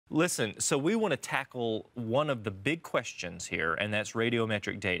Listen, so we want to tackle one of the big questions here, and that's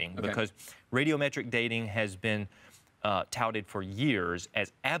radiometric dating, because radiometric dating has been touted for years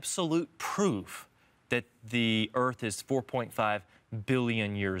as absolute proof that the Earth is 4.5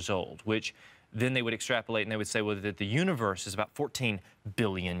 billion years old, which then they would extrapolate and they would say, well, that the universe is about 14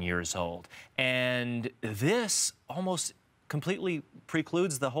 billion years old. And this almost completely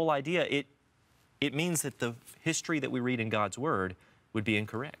precludes the whole idea. It means that the history that we read in God's Word would be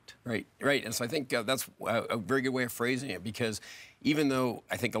incorrect. Right, right. And so I think that's a very good way of phrasing it, because even though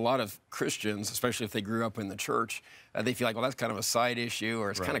I think a lot of Christians, especially if they grew up in the church, they feel like, well, that's kind of a side issue,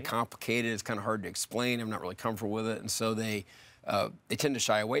 or it's kind of complicated, it's kind of hard to explain, I'm not really comfortable with it, and so they tend to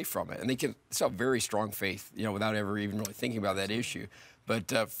shy away from it. And they can still have very strong faith, you know, without ever even really thinking about that issue.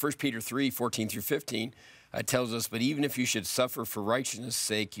 But 1 Peter 3:14 through 15 tells us, but even if you should suffer for righteousness'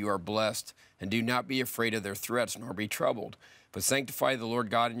 sake, you are blessed, and do not be afraid of their threats, nor be troubled. But sanctify the Lord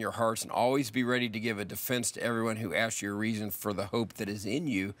God in your hearts, and always be ready to give a defense to everyone who asks you a reason for the hope that is in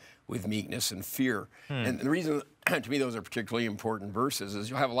you with meekness and fear. And the reason, to me, those are particularly important verses is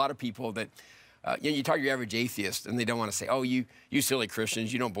you'll have a lot of people that, you talk to your average atheist, and they don't want to say, oh, you silly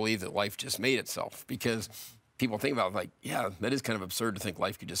Christians, you don't believe that life just made itself, because people think about it like, yeah, that is kind of absurd to think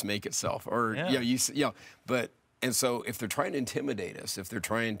life could just make itself, or and so if they're trying to intimidate us, if they're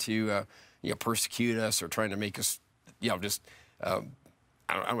trying to persecute us, or trying to make us just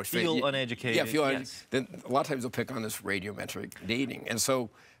I don't know, feel uneducated. Yeah, feel uneducated. Then a lot of times they'll pick on this radiometric dating. And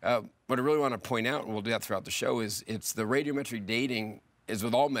so what I really want to point out, and we'll do that throughout the show, is it's the radiometric dating is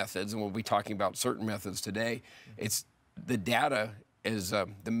with all methods, and we'll be talking about certain methods today. It's the data is the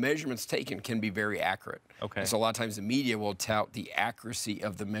measurements taken can be very accurate. Okay. And so a lot of times the media will tout the accuracy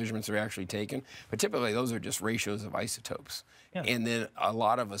of the measurements that are actually taken, but typically those are just ratios of isotopes. Yeah. And then a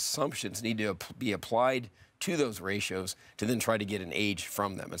lot of assumptions need to be applied to those ratios to then try to get an age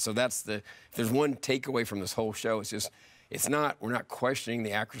from them. And so that's if there's one takeaway from this whole show, it's just, we're not questioning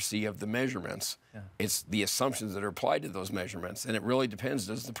the accuracy of the measurements. Yeah. It's the assumptions that are applied to those measurements. And it really depends,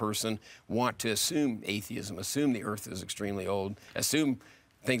 does the person want to assume atheism, assume the earth is extremely old, assume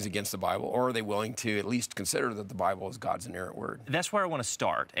things against the Bible, or are they willing to at least consider that the Bible is God's inerrant word? That's where I want to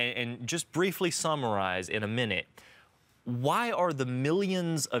start, and just briefly summarize in a minute. Why are the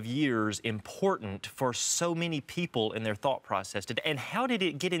millions of years important for so many people in their thought process today? And how did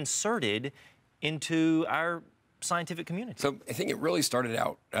it get inserted into our scientific community? So I think it really started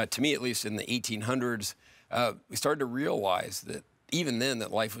out, to me at least, in the 1800s. We started to realize that even then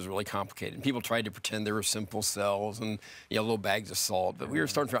that life was really complicated. And people tried to pretend there were simple cells and little bags of salt. But we were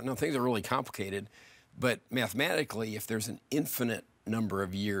starting to figure out, no, things are really complicated. But mathematically, if there's an infinite number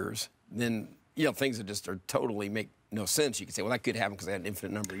of years, then things that just are totally make no sense. You could say, well, that could happen because they had an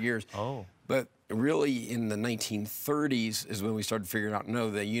infinite number of years. Oh. But really, in the 1930s is when we started figuring out,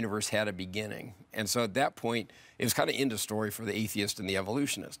 no, the universe had a beginning. And so at that point, it was kind of end of story for the atheist and the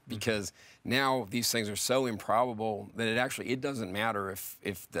evolutionist, because now these things are so improbable that it doesn't matter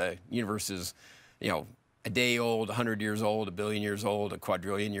if the universe is, a day old, 100 years old, a billion years old, a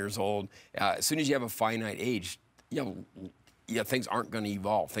quadrillion years old. As soon as you have a finite age, things aren't going to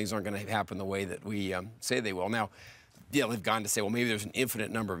evolve. Things aren't going to happen the way that we say they will. Now, they've gone to say, well, maybe there's an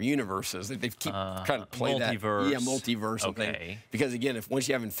infinite number of universes. They keep kind of play multiverse. that. Yeah, multiverse. Okay. Thing. Because again, once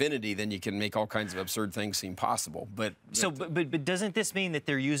you have infinity, then you can make all kinds of absurd things seem possible. But doesn't this mean that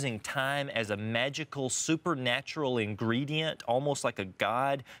they're using time as a magical, supernatural ingredient, almost like a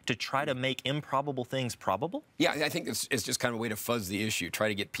god, to try to make improbable things probable? Yeah, I think it's just kind of a way to fuzz the issue, try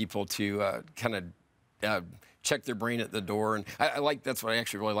to get people to kind of check their brain at the door. And that's what I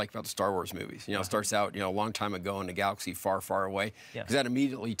actually really like about the Star Wars movies. It starts out, a long time ago in a galaxy far, far away. Because that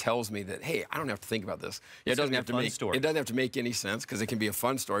immediately tells me that, hey, I don't have to think about this. It doesn't have to make any sense, because it can be a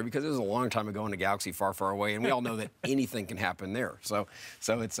fun story, because it was a long time ago in a galaxy far, far away, and we all know that anything can happen there. So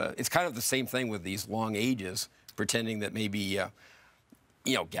it's kind of the same thing with these long ages, pretending that maybe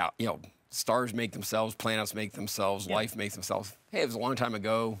stars make themselves, planets make themselves, life makes themselves. Hey, it was a long time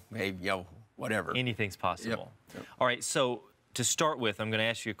ago. Hey, whatever. Anything's possible. Yep. All right, so to start with, I'm going to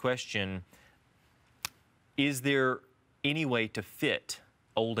ask you a question. Is there any way to fit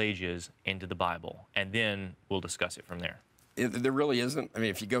old ages into the Bible? And then we'll discuss it from there. There really isn't. I mean,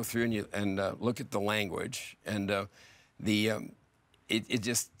 if you go through and look at the language, and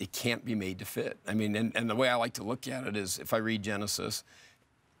it can't be made to fit. I mean, and the way I like to look at it is, if I read Genesis,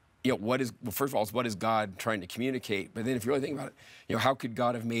 first of all, it's what is God trying to communicate? But then if you really think about it, how could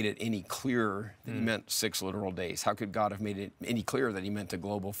God have made it any clearer that he meant 6 literal days? How could God have made it any clearer that he meant a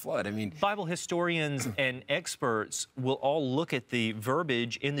global flood? I mean, Bible historians and experts will all look at the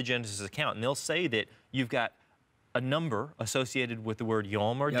verbiage in the Genesis account, and they'll say that you've got a number associated with the word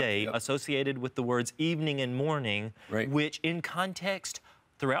yom or day, associated with the words evening and morning, which in context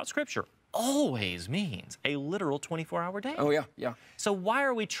throughout Scripture always means a literal 24-hour day. Oh, yeah, yeah. So why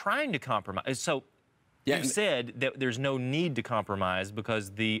are we trying to compromise? So you said that there's no need to compromise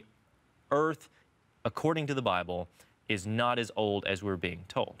because the earth, according to the Bible, is not as old as we're being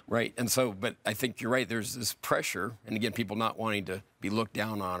told. Right, and so, but I think you're right, there's this pressure, and again, people not wanting to be looked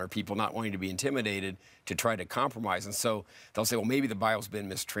down on or people not wanting to be intimidated to try to compromise, and so they'll say, well, maybe the Bible's been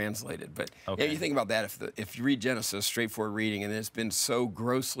mistranslated, but you think about that, if you read Genesis, straightforward reading, and it's been so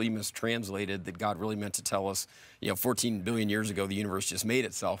grossly mistranslated that God really meant to tell us, 14 billion years ago, the universe just made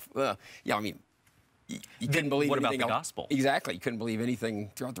itself, yeah, I mean, you couldn't believe what anything about the else. gospel? Exactly, you couldn't believe anything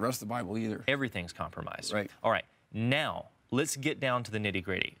throughout the rest of the Bible either. Everything's compromised. Right. All right. Now, let's get down to the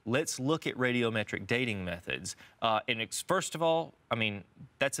nitty-gritty. Let's look at radiometric dating methods. First of all, I mean,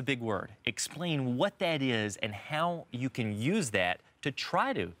 that's a big word. Explain what that is and how you can use that to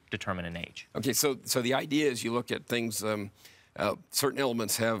try to determine an age. Okay, so the idea is you look at things, certain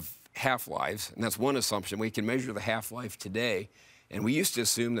elements have half-lives, and that's one assumption. We can measure the half-life today, and we used to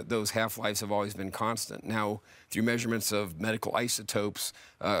assume that those half-lives have always been constant. Now, through measurements of medical isotopes,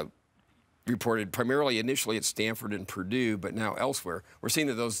 reported primarily initially at Stanford and Purdue, but now elsewhere, we're seeing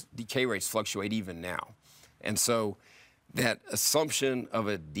that those decay rates fluctuate even now. And so that assumption of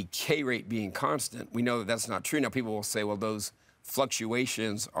a decay rate being constant, we know that that's not true. Now people will say, well, those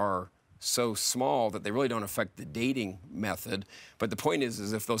fluctuations are so small that they really don't affect the dating method. But the point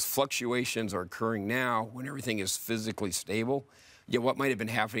is if those fluctuations are occurring now when everything is physically stable, what might have been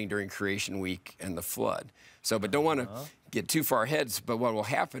happening during creation week and the flood. So, but don't want to get too far ahead, but what will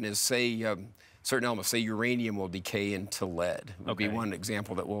happen is, say, certain elements, say uranium will decay into lead. Would be one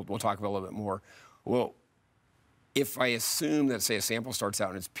example that we'll talk about a little bit more. Well, if I assume that, say, a sample starts out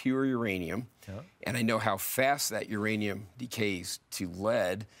and it's pure uranium, and I know how fast that uranium decays to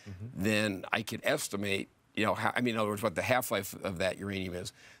lead, then I could estimate, how, in other words, what the half-life of that uranium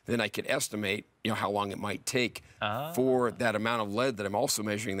is. Then I could estimate, how long it might take for that amount of lead that I'm also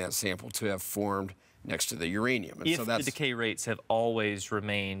measuring that sample to have formed next to the uranium. And if so that's, the decay rates have always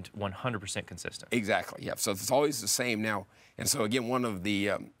remained 100% consistent. Exactly, yeah. So it's always the same now. And so again, one of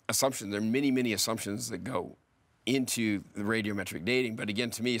the assumptions, there are many, many assumptions that go into the radiometric dating. But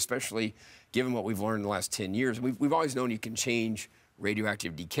again, to me, especially given what we've learned in the last 10 years, we've always known you can change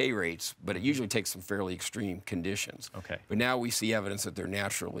radioactive decay rates, but it usually takes some fairly extreme conditions. But now we see evidence that they're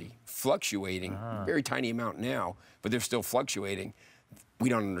naturally fluctuating, a very tiny amount now, but they're still fluctuating. We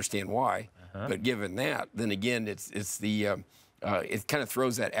don't understand why. But given that, then again, it kind of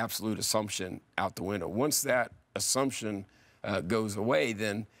throws that absolute assumption out the window. Once that assumption goes away,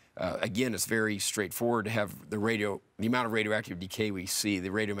 then again, it's very straightforward to have the amount of radioactive decay we see, the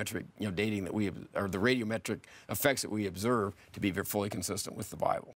radiometric dating that or the radiometric effects that we observe to be fully consistent with the Bible.